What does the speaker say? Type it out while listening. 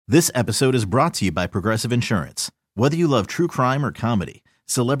This episode is brought to you by Progressive Insurance. Whether you love true crime or comedy,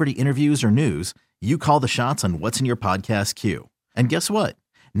 celebrity interviews or news, you call the shots on what's in your podcast queue. And guess what?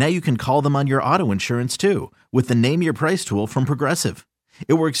 Now you can call them on your auto insurance too with the Name Your Price tool from Progressive.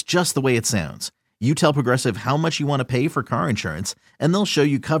 It works just the way it sounds. You tell Progressive how much you want to pay for car insurance, and they'll show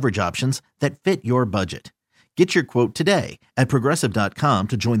you coverage options that fit your budget. Get your quote today at Progressive.com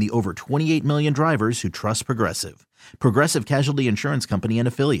to join the over 28 million drivers who trust Progressive. Progressive Casualty Insurance Company and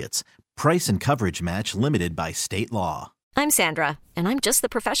Affiliates. Price and coverage match limited by state law. I'm Sandra, and I'm just the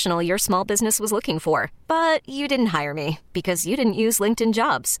professional your small business was looking for. But you didn't hire me because you didn't use LinkedIn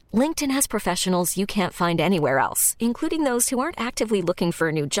Jobs. LinkedIn has professionals you can't find anywhere else, including those who aren't actively looking for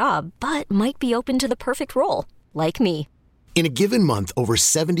a new job, but might be open to the perfect role, like me. In a given month, over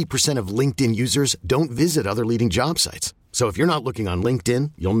 70% of LinkedIn users don't visit other leading job sites. So if you're not looking on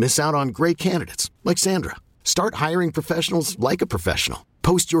LinkedIn, you'll miss out on great candidates like Sandra. Start hiring professionals like a professional.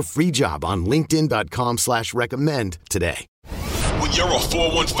 Post your free job on linkedin.com/recommend today. When you're a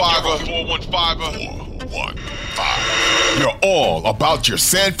 415er, you're all about your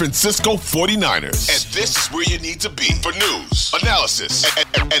San Francisco 49ers. And this is where you need to be for news, analysis,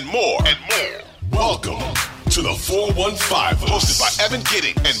 and more. Welcome to the 415, hosted by Evan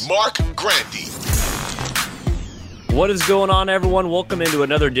Gidding and Mark Grandy. What is going on, everyone? Welcome into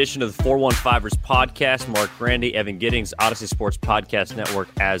another edition of the 415ers podcast. Mark Grandy, Evan Giddings, Odyssey Sports Podcast Network.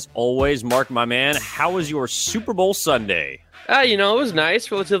 As always, Mark, my man, how was your Super Bowl Sunday? It was nice,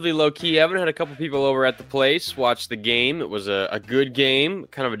 relatively low-key. Evan had a couple people over at the place, watched the game. It was a good game,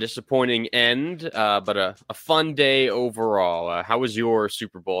 kind of a disappointing end, but a fun day overall. How was your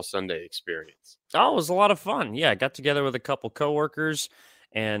Super Bowl Sunday experience? Oh, it was a lot of fun. Yeah, I got together with a couple coworkers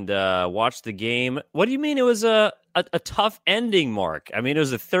and watched the game. What do you mean it was a tough ending, Mark? I mean, it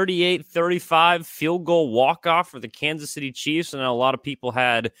was a 38-35 field goal walk-off for the Kansas City Chiefs, and a lot of people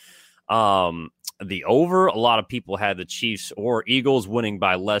had the over. A lot of people had the Chiefs or Eagles winning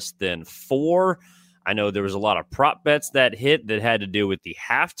by less than 4. I know there was a lot of prop bets that hit that had to do with the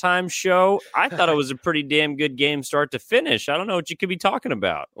halftime show. I thought it was a pretty damn good game start to finish. I don't know what you could be talking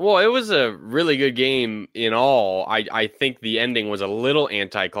about. Well, it was a really good game in all. I think the ending was a little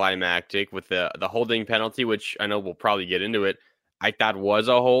anticlimactic with the holding penalty, which I know we'll probably get into it. I thought was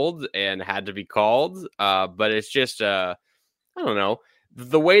a hold and had to be called. But it's just, I don't know.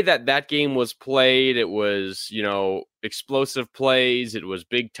 The way that game was played, it was, explosive plays. It was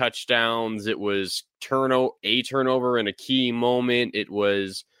big touchdowns. It was a turnover in a key moment. It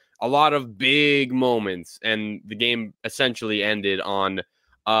was a lot of big moments. And the game essentially ended on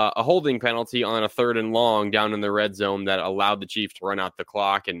a holding penalty on a 3rd and long down in the red zone that allowed the Chiefs to run out the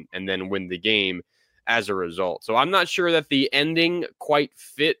clock and then win the game as a result. So I'm not sure that the ending quite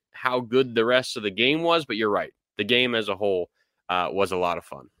fit how good the rest of the game was, but you're right. The game as a whole was a lot of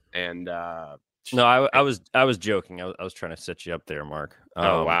fun. And no, I was joking. I was trying to set you up there, Mark.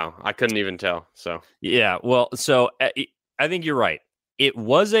 Oh, wow. I couldn't even tell. So yeah, well, so I think you're right. It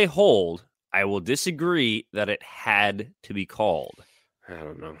was a hold. I will disagree that it had to be called. I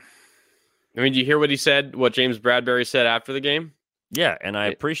don't know. I mean, do you hear what he said, what James Bradbury said after the game? Yeah, and I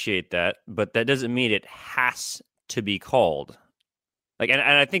appreciate that, but that doesn't mean it has to be called. And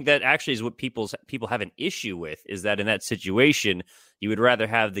I think that actually is what people have an issue with, is that in that situation, you would rather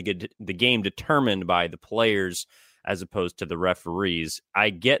have the game determined by the players as opposed to the referees.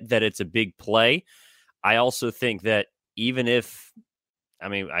 I get that it's a big play. I also think that even if,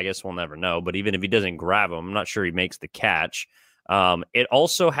 I guess we'll never know, but even if he doesn't grab him, I'm not sure he makes the catch. It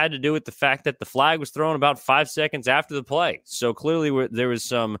also had to do with the fact that the flag was thrown about 5 seconds after the play. So clearly there was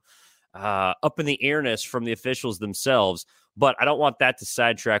some up in the airness from the officials themselves. But I don't want that to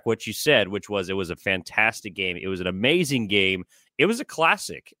sidetrack what you said, which was it was a fantastic game. It was an amazing game. It was a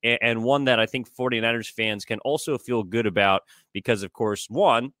classic, and one that I think 49ers fans can also feel good about because, of course,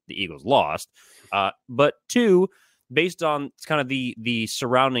 1, the Eagles lost, but 2, based on kind of the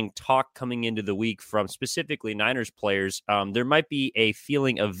surrounding talk coming into the week from specifically Niners players, there might be a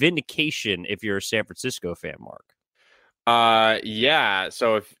feeling of vindication if you're a San Francisco fan, Mark. Yeah.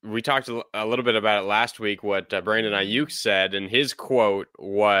 So if we talked a little bit about it last week, what Brandon Ayuk said, and his quote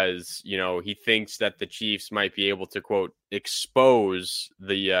was, he thinks that the Chiefs might be able to, quote, expose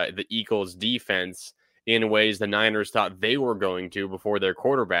the Eagles defense in ways the Niners thought they were going to before their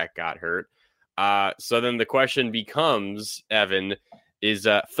quarterback got hurt. So then the question becomes, Evan, is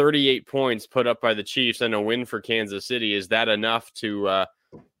 38 points put up by the Chiefs and a win for Kansas City, is that enough to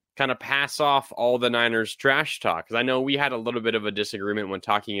kind of pass off all the Niners trash talk? Because I know we had a little bit of a disagreement when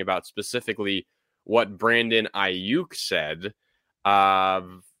talking about specifically what Brandon Ayuk said.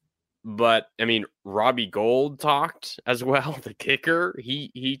 But I mean, Robbie Gould talked as well. The kicker,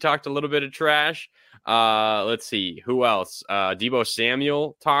 he talked a little bit of trash. Let's see who else. Deebo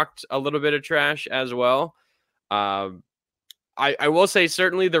Samuel talked a little bit of trash as well. I will say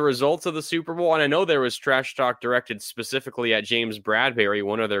certainly the results of the Super Bowl, and I know there was trash talk directed specifically at James Bradbury,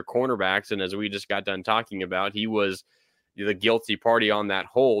 one of their cornerbacks, and as we just got done talking about, he was the guilty party on that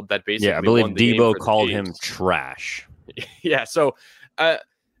hold that basically I believe won the Deebo game called him trash. Yeah, so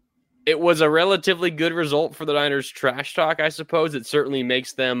it was a relatively good result for the Niners trash talk, I suppose. It certainly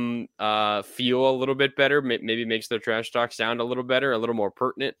makes them feel a little bit better, maybe makes their trash talk sound a little better, a little more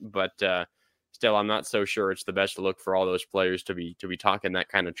pertinent, but still, I'm not so sure it's the best look for all those players to be talking that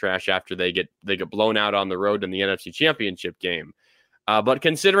kind of trash after they get blown out on the road in the NFC Championship game. But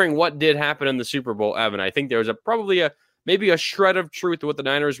considering what did happen in the Super Bowl, Evan, I think there was maybe a shred of truth to what the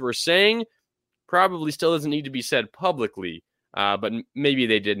Niners were saying. Probably still doesn't need to be said publicly, but maybe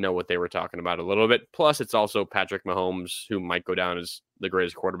they did know what they were talking about a little bit. Plus, it's also Patrick Mahomes, who might go down as the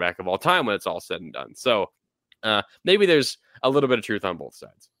greatest quarterback of all time when it's all said and done. So maybe there's a little bit of truth on both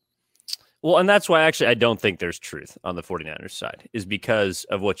sides. Well, and that's why actually I don't think there's truth on the 49ers side, is because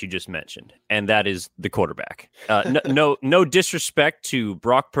of what you just mentioned, and that is the quarterback. No disrespect to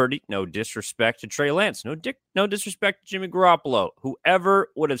Brock Purdy, no disrespect to Trey Lance, no disrespect to Jimmy Garoppolo. Whoever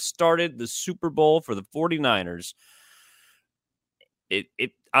would have started the Super Bowl for the 49ers, it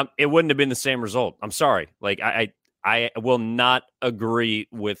wouldn't have been the same result. I'm sorry. Like, I will not agree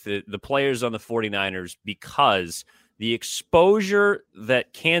with the players on the 49ers because the exposure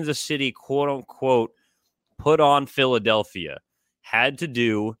that Kansas City, quote unquote, put on Philadelphia had to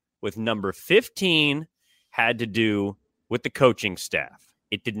do with number 15, had to do with the coaching staff.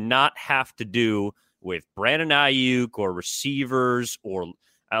 It did not have to do with Brandon Ayuk or receivers or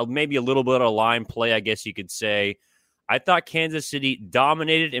maybe a little bit of line play, I guess you could say. I thought Kansas City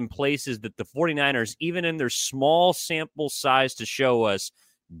dominated in places that the 49ers, even in their small sample size to show us,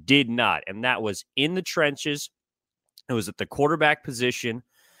 did not. And that was in the trenches. It was at the quarterback position,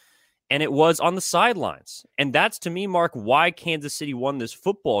 and it was on the sidelines. And that's, to me, Mark, why Kansas City won this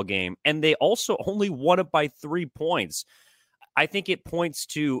football game. And they also only won it by 3 points. I think it points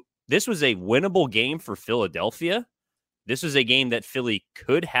to this was a winnable game for Philadelphia. This was a game that Philly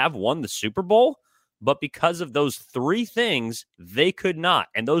could have won the Super Bowl, but because of those 3 things, they could not.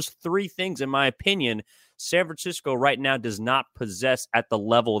 And those 3 things, in my opinion, San Francisco right now does not possess at the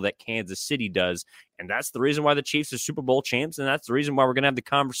level that Kansas City does. And that's the reason why the Chiefs are Super Bowl champs. And that's the reason why we're going to have the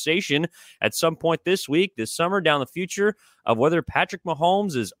conversation at some point this week, this summer, down the future of whether Patrick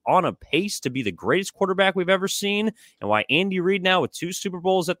Mahomes is on a pace to be the greatest quarterback we've ever seen, and why Andy Reid now with 2 Super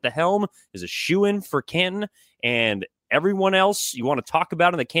Bowls at the helm is a shoo-in for Canton. And everyone else you want to talk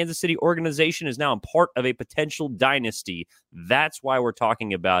about in the Kansas City organization is now a part of a potential dynasty. That's why we're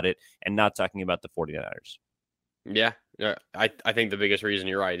talking about it and not talking about the 49ers. Yeah, I think the biggest reason,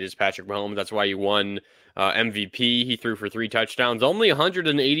 you're right, is Patrick Mahomes. That's why he won MVP. He threw for 3 touchdowns, only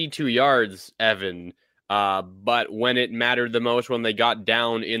 182 yards, Evan. But when it mattered the most, when they got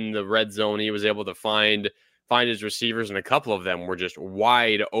down in the red zone, he was able to find his receivers, and a couple of them were just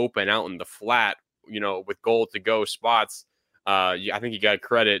wide open out in the flat, with goal-to-go spots. I think you got to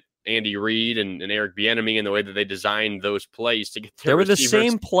credit Andy Reid and Eric Bieniemy in the way that they designed those plays to get their receivers. They were the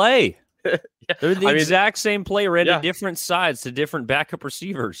same play. Yeah. They're the exact same play, ran to different sides to different backup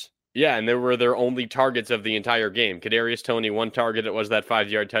receivers. Yeah, and they were their only targets of the entire game. Kadarius Toney, 1 target, it was that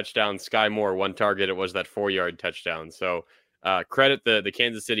 5-yard touchdown. Sky Moore, 1 target, it was that 4-yard touchdown. So credit the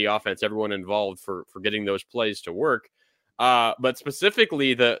Kansas City offense, everyone involved for getting those plays to work. But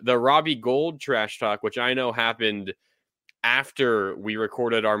specifically the Robbie Gould trash talk, which I know happened after we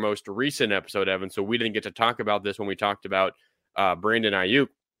recorded our most recent episode, Evan. So we didn't get to talk about this when we talked about Brandon Ayuk.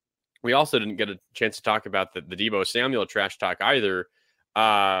 We also didn't get a chance to talk about the Deebo Samuel trash talk either.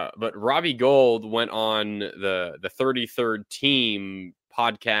 But Robbie Gould went on the 33rd Team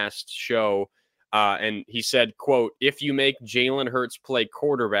podcast show, and he said, quote, "If you make Jalen Hurts play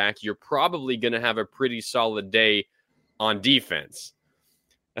quarterback, you're probably going to have a pretty solid day on defense."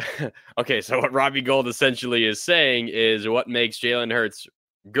 Okay, so what Robbie Gould essentially is saying is what makes Jalen Hurts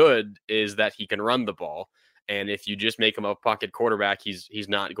good is that he can run the ball. And if you just make him a pocket quarterback, he's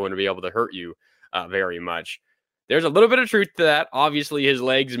not going to be able to hurt you very much. There's a little bit of truth to that. Obviously, his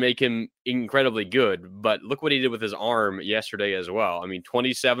legs make him incredibly good, but look what he did with his arm yesterday as well. I mean,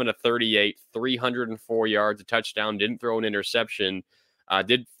 27 to 38, 304 yards, a touchdown, didn't throw an interception,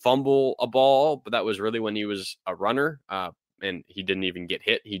 did fumble a ball, but that was really when he was a runner, and he didn't even get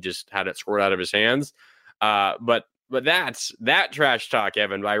hit. He just had it squirt out of his hands. But that trash talk,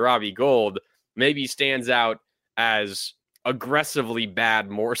 Evan, by Robbie Gould maybe stands out as aggressively bad,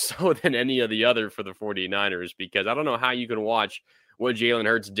 more so than any of the other for the 49ers, because I don't know how you can watch what Jalen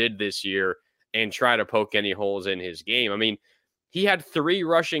Hurts did this year and try to poke any holes in his game. I mean, he had 3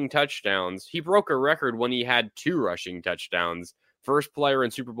 rushing touchdowns. He broke a record when he had 2 rushing touchdowns. First player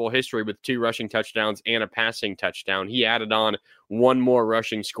in Super Bowl history with 2 rushing touchdowns and a passing touchdown. He added on 1 more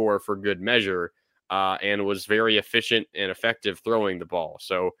rushing score for good measure, and was very efficient and effective throwing the ball.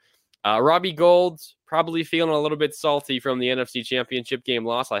 So Robbie Gould probably feeling a little bit salty from the NFC Championship game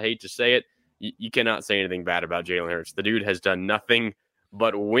loss. I hate to say it. You cannot say anything bad about Jalen Hurts. The dude has done nothing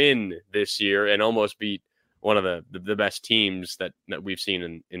but win this year and almost beat one of the best teams that we've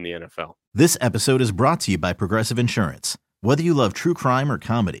seen in the NFL. This episode is brought to you by Progressive Insurance. Whether you love true crime or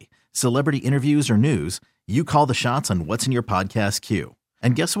comedy, celebrity interviews or news, you call the shots on what's in your podcast queue.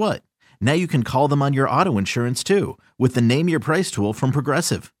 And guess what? Now you can call them on your auto insurance too with the Name Your Price tool from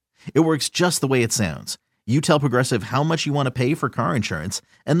Progressive. It works just the way it sounds. You tell Progressive how much you want to pay for car insurance,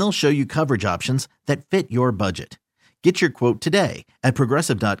 and they'll show you coverage options that fit your budget. Get your quote today at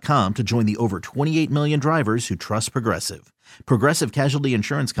Progressive.com to join the over 28 million drivers who trust Progressive. Progressive Casualty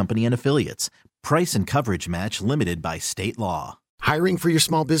Insurance Company and Affiliates. Price and coverage match limited by state law. Hiring for your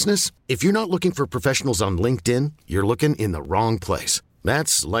small business? If you're not looking for professionals on LinkedIn, you're looking in the wrong place.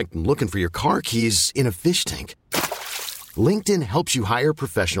 That's like looking for your car keys in a fish tank. LinkedIn helps you hire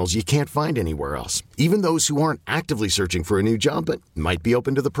professionals you can't find anywhere else, even those who aren't actively searching for a new job but might be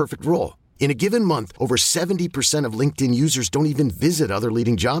open to the perfect role. In a given month, over 70% of LinkedIn users don't even visit other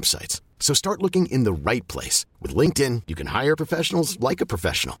leading job sites. So start looking in the right place. With LinkedIn, you can hire professionals like a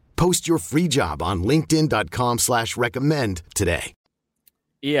professional. Post your free job on linkedin.com/recommend today.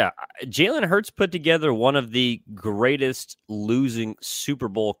 Yeah, Jalen Hurts put together one of the greatest losing Super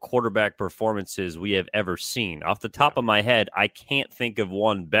Bowl quarterback performances we have ever seen. Off the top of my head, I can't think of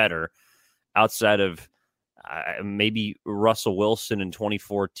one better outside of maybe Russell Wilson in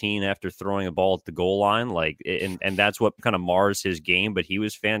 2014 after throwing a ball at the goal line. And that's what kind of mars his game, but he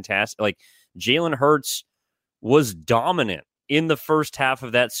was fantastic. Like, Jalen Hurts was dominant in the first half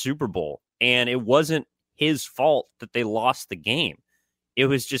of that Super Bowl, and it wasn't his fault that they lost the game. It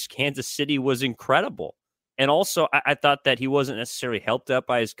was just Kansas City was incredible. And also, I thought that he wasn't necessarily helped up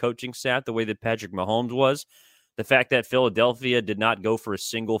by his coaching staff the way that Patrick Mahomes was. The fact that Philadelphia did not go for a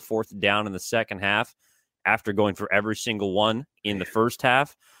single 4th down in the second half after going for every single one in the first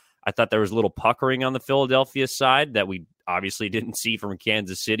half. I thought there was a little puckering on the Philadelphia side that we obviously didn't see from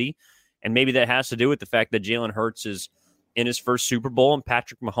Kansas City. And maybe that has to do with the fact that Jalen Hurts is in his first Super Bowl and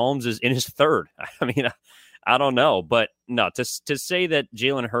Patrick Mahomes is in his third. I mean, I don't know. But no, to say that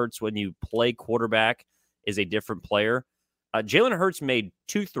Jalen Hurts, when you play quarterback, is a different player. Jalen Hurts made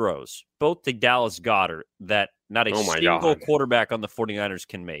 2 throws, both to Dallas Goedert, that not a single quarterback on the 49ers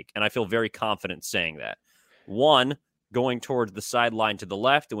can make. And I feel very confident saying that. One, going towards the sideline to the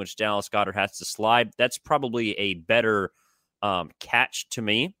left, in which Dallas Goedert has to slide. That's probably a better catch to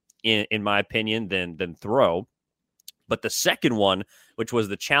me, in my opinion, than throw. But the second one, which was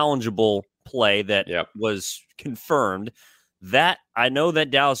the challengeable play that was confirmed, that I know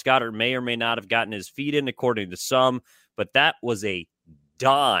that Dallas Goedert may or may not have gotten his feet in, according to some, but that was a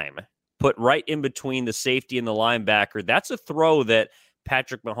dime put right in between the safety and the linebacker. That's a throw that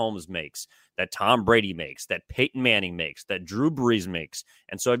Patrick Mahomes makes, that Tom Brady makes, that Peyton Manning makes, that Drew Brees makes.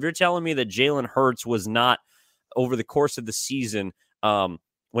 And so if you're telling me that Jalen Hurts was not, over the course of the season,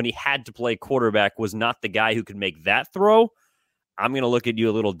 when he had to play quarterback, was not the guy who could make that throw, I'm going to look at you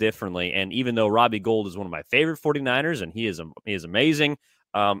a little differently. And even though Robbie Gould is one of my favorite 49ers, and he is amazing,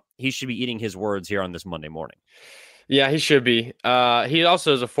 he should be eating his words here on this Monday morning. Yeah, he should be. He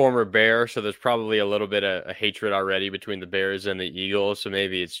also is a former Bear, so there's probably a little bit of hatred already between the Bears and the Eagles. So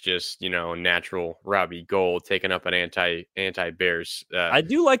maybe it's just, natural Robbie Gould taking up an anti-Bears. I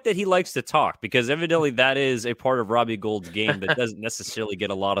do like that he likes to talk, because evidently that is a part of Robbie Gould's game that doesn't necessarily get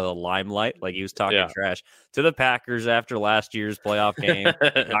a lot of the limelight. Like, he was talking trash to the Packers after last year's playoff game,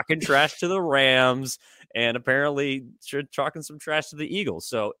 talking trash to the Rams, and apparently talking some trash to the Eagles.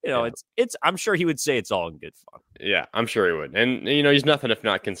 So, it's I'm sure he would say it's all in good fun. Yeah, I'm sure he would. And, he's nothing if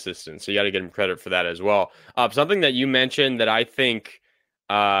not consistent. So you got to give him credit for that as well. Something that you mentioned that I think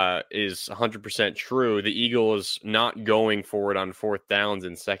is 100% true. The Eagles not going for it on 4th downs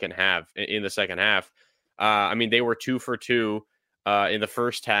in the second half. I mean, they were 2 for 2 in the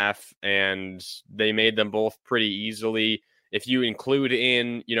first half, and they made them both pretty easily. If you include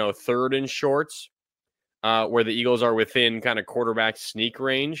in, 3rd and shorts, where the Eagles are within kind of quarterback sneak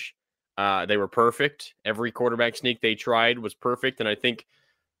range, they were perfect. Every quarterback sneak they tried was perfect. And I think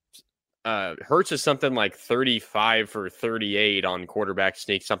Hurts is something like 35 for 38 on quarterback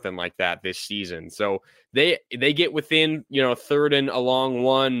sneak, something like that this season. So they get within, third and a long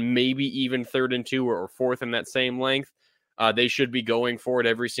one, maybe even third and two or fourth in that same length. They should be going for it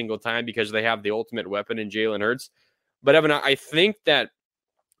every single time because they have the ultimate weapon in Jalen Hurts. But Evan, I think that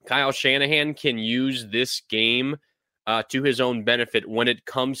Kyle Shanahan can use this game to his own benefit when it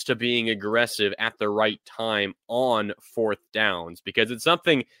comes to being aggressive at the right time on fourth downs, because it's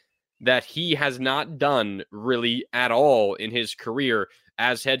something that he has not done really at all in his career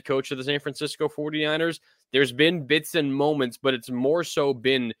as head coach of the San Francisco 49ers. There's been bits and moments, but it's more so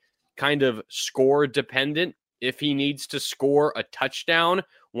been kind of score dependent. If he needs to score a touchdown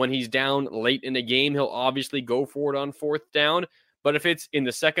when he's down late in the game, he'll obviously go for it on fourth down. But if it's in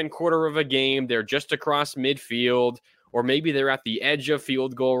the second quarter of a game, they're just across midfield, or maybe they're at the edge of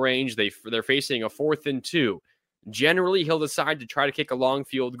field goal range, they're facing a 4th and 2. Generally, he'll decide to try to kick a long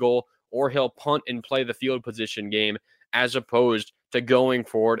field goal, or he'll punt and play the field position game as opposed to going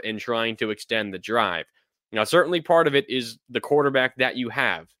for it and trying to extend the drive. Now, certainly part of it is the quarterback that you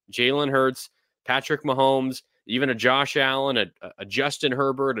have. Jalen Hurts, Patrick Mahomes, even a Josh Allen, a Justin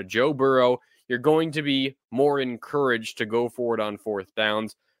Herbert, a Joe Burrow. You're going to be more encouraged to go for it on fourth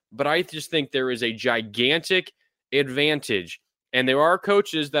downs. But I just think there is a gigantic advantage. And there are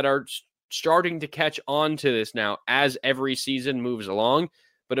coaches that are starting to catch on to this now as every season moves along.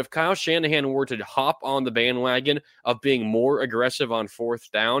 But if Kyle Shanahan were to hop on the bandwagon of being more aggressive on fourth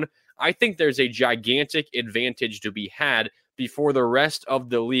down, I think there's a gigantic advantage to be had before the rest of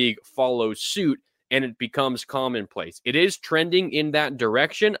the league follows suit and it becomes commonplace. It is trending in that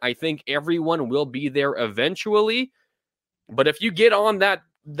direction. I think everyone will be there eventually. But if you get on that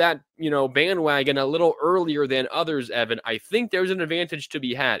bandwagon a little earlier than others, Evan, I think there's an advantage to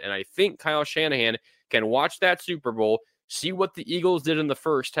be had. And I think Kyle Shanahan can watch that Super Bowl, see what the Eagles did in the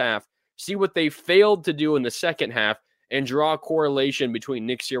first half, see what they failed to do in the second half, and draw a correlation between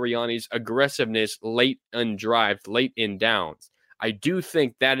Nick Sirianni's aggressiveness late in drives, late in downs. I do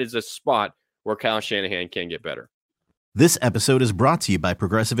think that is a spot where Kyle Shanahan can get better. This episode is brought to you by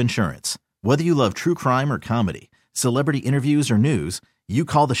Progressive Insurance. Whether you love true crime or comedy, celebrity interviews or news, you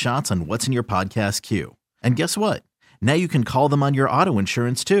call the shots on what's in your podcast queue. And guess what? Now you can call them on your auto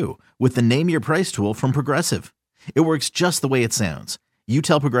insurance too with the Name Your Price tool from Progressive. It works just the way it sounds. You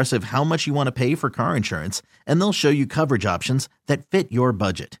tell Progressive how much you want to pay for car insurance, and they'll show you coverage options that fit your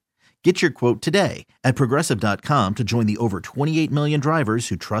budget. Get your quote today at Progressive.com to join the over 28 million drivers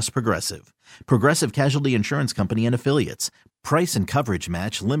who trust Progressive. Progressive Casualty Insurance Company and Affiliates. Price and coverage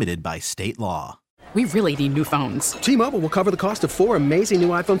match limited by state law. We really need new phones. T-Mobile will cover the cost of 4 amazing new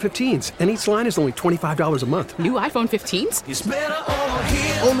iPhone 15s, and each line is only $25 a month. New iPhone 15s? It's better over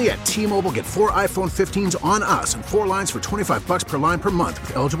here. Only at T-Mobile, get 4 iPhone 15s on us and 4 lines for $25 per line per month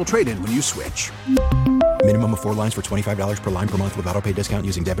with eligible trade-in when you switch. Minimum of 4 lines for $25 per line per month with autopay discount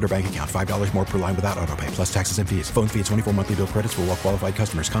using debit or bank account. $5 more per line without autopay, plus taxes and fees. Phone fee at 24 monthly bill credits for well-qualified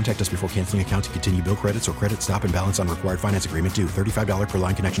customers. Contact us before canceling account to continue bill credits or credit stop and balance on required finance agreement due. $35 per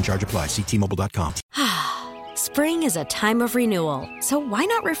line connection charge applies. See T-Mobile.com. Spring is a time of renewal, so why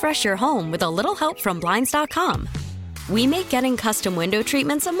not refresh your home with a little help from Blinds.com? We make getting custom window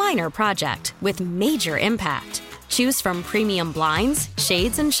treatments a minor project with major impact. Choose from premium blinds,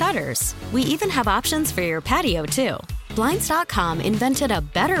 shades, and shutters. We even have options for your patio, too. Blinds.com invented a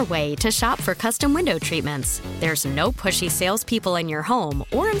better way to shop for custom window treatments. There's no pushy salespeople in your home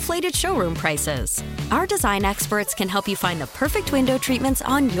or inflated showroom prices. Our design experts can help you find the perfect window treatments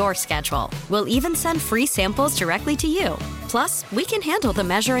on your schedule. We'll even send free samples directly to you. Plus, we can handle the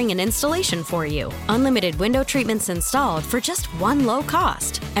measuring and installation for you. Unlimited window treatments installed for just one low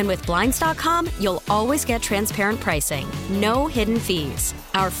cost. And with Blinds.com, you'll always get transparent pricing. No hidden fees.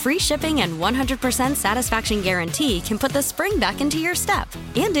 Our free shipping and 100% satisfaction guarantee can put the spring back into your step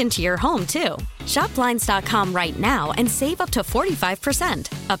and into your home, too. Shop Blinds.com right now and save up to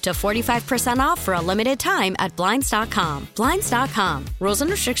 45%. Up to 45% off for a limited time at Blinds.com. Blinds.com. Rules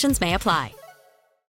and restrictions may apply.